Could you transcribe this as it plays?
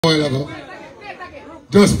while ago.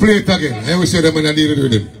 Just play it again. I wish you them man deal with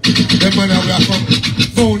them. Them man have from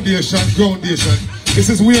foundation, groundation. This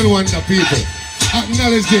is Whale Wonder people.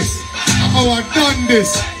 Acknowledge this. Our done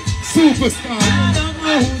this. Superstar.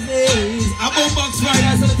 A boombox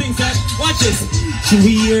riders and the things that watch this. To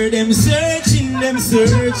hear them searching, them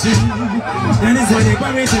searching. And it's when they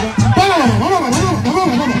come into the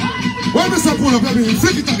when Mr. Pull up, let me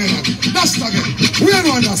flip it again. Dash it again. We don't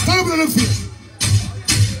understand. Stand up on the field.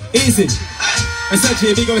 Easy. I said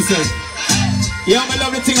to you, big up yourself. Yeah, I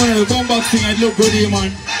love the thing on the boombox thing. I look good here,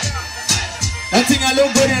 man. That thing I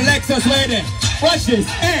look good in Lexus right there. Watch this.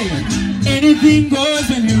 Hey. Anything goes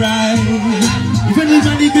when you ride. Even if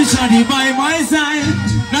a nigga shawty by my side,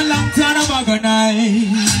 not long time I'm gonna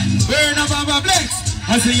burn up a flex.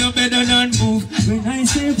 I say you better not move. When I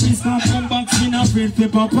say please come box in a afraid to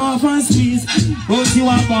pop off and squeeze. But you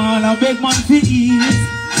a ball a big man for ease.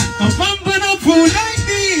 I'm pumping up food like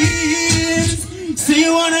this. Say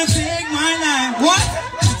you wanna take my life. What?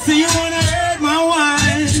 Say you wanna hurt my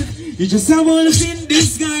wife. You just have all the in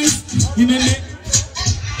disguise. You know me.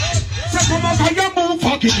 Come on, can you move?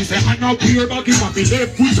 Fuck it, he say, I'm not here, but he want me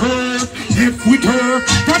left with her.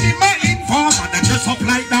 Can he my inform and then just up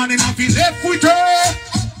like down and I'll be left with her.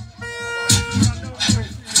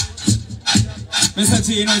 Mr.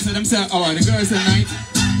 T, you know, so them say, oh, the girls at night.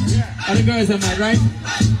 Oh, the girls at night, right?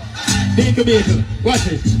 Beetle, watch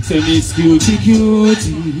it. Say, Miss Cutie,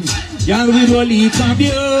 y'all with all heap of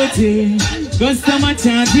beauty. Customer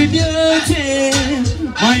charge with beauty.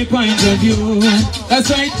 My point of view, that's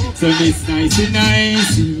right. So Miss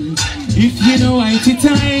Nicey, if you know whitey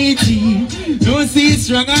tighty, don't see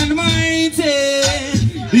strong and mighty.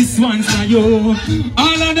 This one's for you.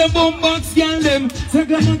 All of the boombox girl them. So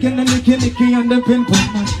come on, can I licky on the pin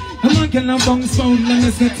pump? Come on, can I bounce pound and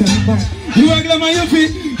let's get temper. You are glamour your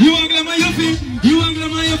feet, you are glamour your feet, you are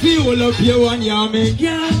glamour your feet. All up your one, you make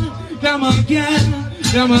girl, glamour girl,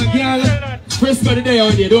 glamour girl. First for the day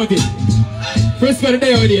out there, don't it? First for the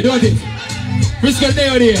day out there, don't it? First for the day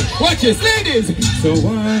out there. Watch this, ladies. So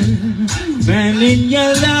one man in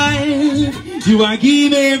your life, you are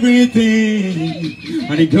give everything,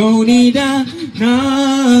 and you don't need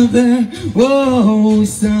another. Whoa,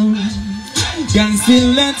 son. Can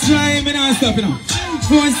still let try me now, stop it now.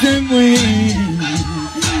 Force them win.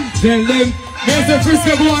 Tell them. There's a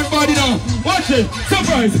Frisco one body now. Watch it.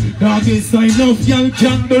 Surprise. Dog is sign of young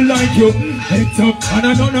can do like you. Heads up. And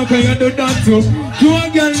I don't know how you do that too. You a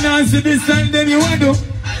girl now see this time then you want to.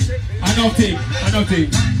 Enough thing.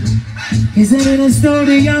 Is it in a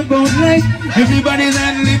story about life? Everybody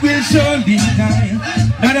that live will surely die.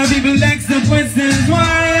 Lot of people ask the questions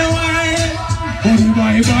why?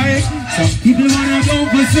 Some people wanna go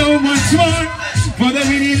for so much more, but they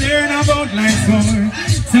really learn about life more.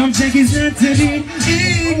 Some think it's not to be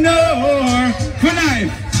ignored. For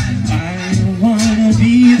life, I don't wanna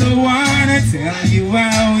be the one to tell you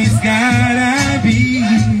how it's gotta be.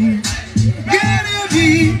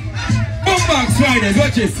 Boombox riders,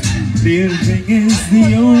 watch this. Living is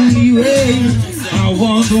the only way I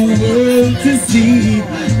want the world to see.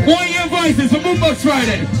 Want your voices for Boombox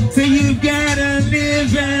Friday. So you've gotta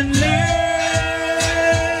live and learn.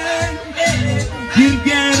 You've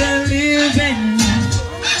gotta live and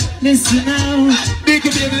listen now. Big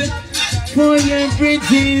baby, for your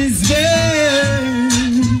bridges burn.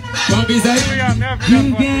 Bobby's like,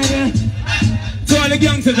 you gotta. So all the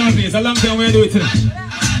gangsters on me, it's a long time we're doing it today.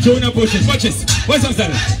 Jonah pushes, watch this. What's up,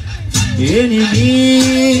 Sally? Enemies,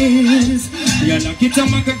 you know, get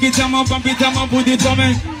them up and put it on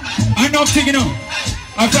me. I'm not taking on.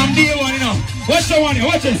 I'm from day one, you know. What's the one here?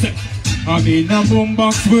 Watch this. I'm in a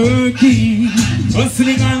boombox working,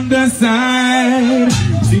 hustling on the side.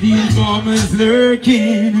 See the informers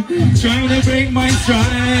lurking, trying to break my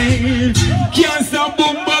stride. Can't stop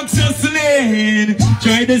boombox hustling.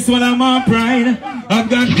 Try this one, I'm on pride. I've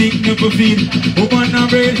got big nipple feet, open a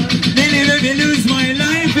bread. Nearly let me lose my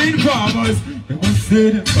life in farmers.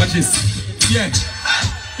 Watch this. Yeah.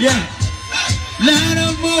 Lord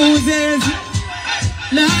of Moses.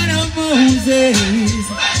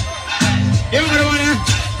 You wanna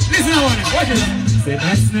listen, I wanna watch it. Say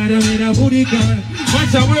that's not a way to booty gun.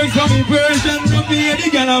 Watch the words from me version from me and the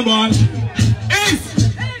gallabon. Ace!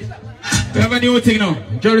 We have a new thing now.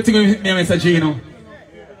 Joe the thing with me and Mr. G, you know.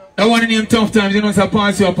 I want to name tough times, you know, it's a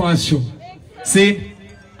pass you a pass show. See?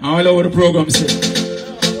 All over the program, see.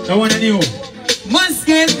 I want a new. Must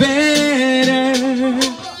get better.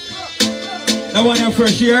 I want a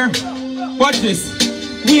fresh year. Watch this.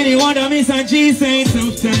 Really want to miss a G saying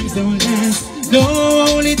tough times don't last. No,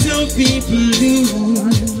 only tough people do.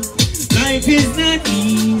 Life is not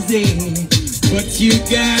easy. But you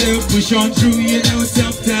gotta push on through, you know,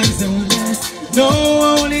 tough times don't last.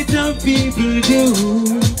 No, only tough people do.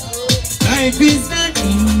 Life is not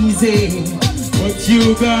easy, but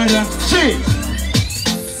you gotta change.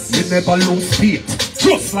 You never lose faith.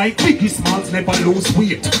 Just like Biggie Smalls never lose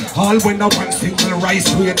weight. All when I one single rice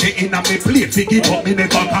weight the in a me plate. Biggie but me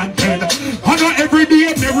never content. I know every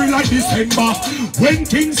day merry like December. When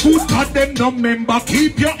things good God them no member.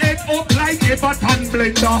 Keep your head up like Everton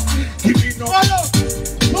blender. Give me no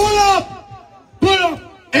Pull up! Pull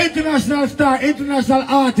up! International star, international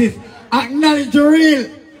artist. Acknowledge the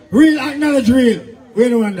real acknowledge real. We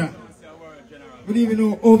don't want that. We don't even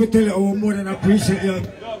know over tell you how more than appreciate you.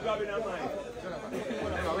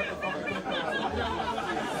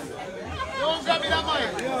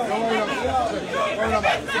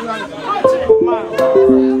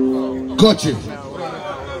 Got you.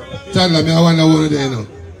 Tell me, I wonder what they know.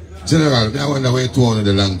 General, I wonder where you on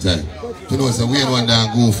the long time. You know, so we ain't one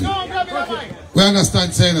damn goofy. We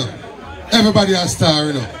understand, say, you know, everybody has star,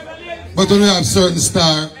 you know. But when we have certain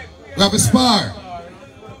star, we have a spar.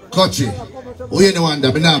 Got you. We ain't one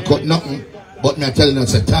that we not cut nothing. But me telling you,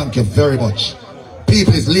 say, thank you very much.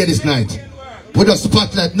 People, it's ladies' night. We just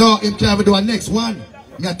spotlight. No, him can't even do a next one.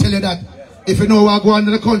 Me tell you that. If you know what go on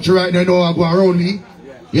in the country right now, you know what go around me.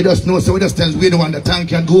 You just know, so we just tell we the one that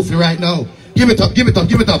tank and goofy right now. Give it up, give it up,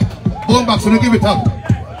 give it up. Boom back, so we give it up.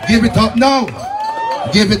 Give it up now.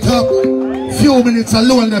 Give it up. Few minutes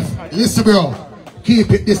alone left. Listen, bro.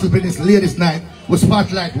 Keep it discipline this ladies' night with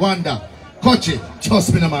Spotlight Wonder. Coach it.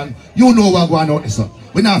 Trust me, man. You know what go on out this.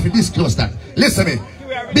 We not have to disclose that. Listen me.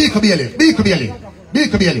 Big Bailey. Big Bailey.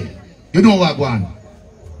 Big Bailey. You know what go on.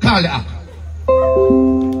 Call it up.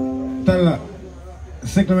 Tell her,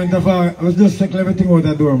 settlement of I was just settle everything out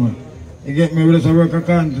the door, man. You get me, we just work a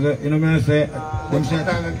contract, you know what I say? Them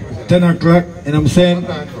say 10 o'clock, you know what I'm saying?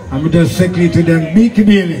 I'm just settle to them big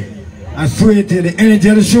Bailey. I swear to you, the energy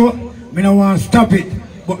of the show, me don't want to stop it.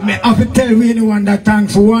 But me have to tell anyone that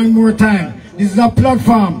thanks one more time. This is a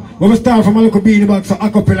platform where we start from a little beanie box for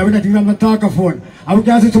acapella. We're not even on the talkaphone. And we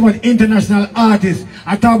can see so much international artists.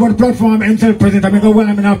 I talk about the platform himself present. I go, well,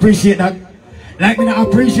 I mean, I appreciate that. Like me not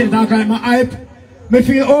appreciate that, like my hype. Me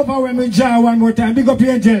feel overwhelmed with joy one more time. Big up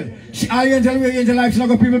Angel. All Angel, where Angel life, she not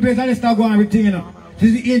go people place and let's start going everything, you know.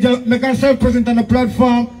 She's the Angel, make herself present on the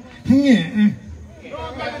platform. Yeah.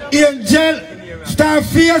 Angel, star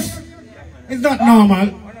face. It's not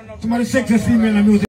normal. Somebody sexy female in music.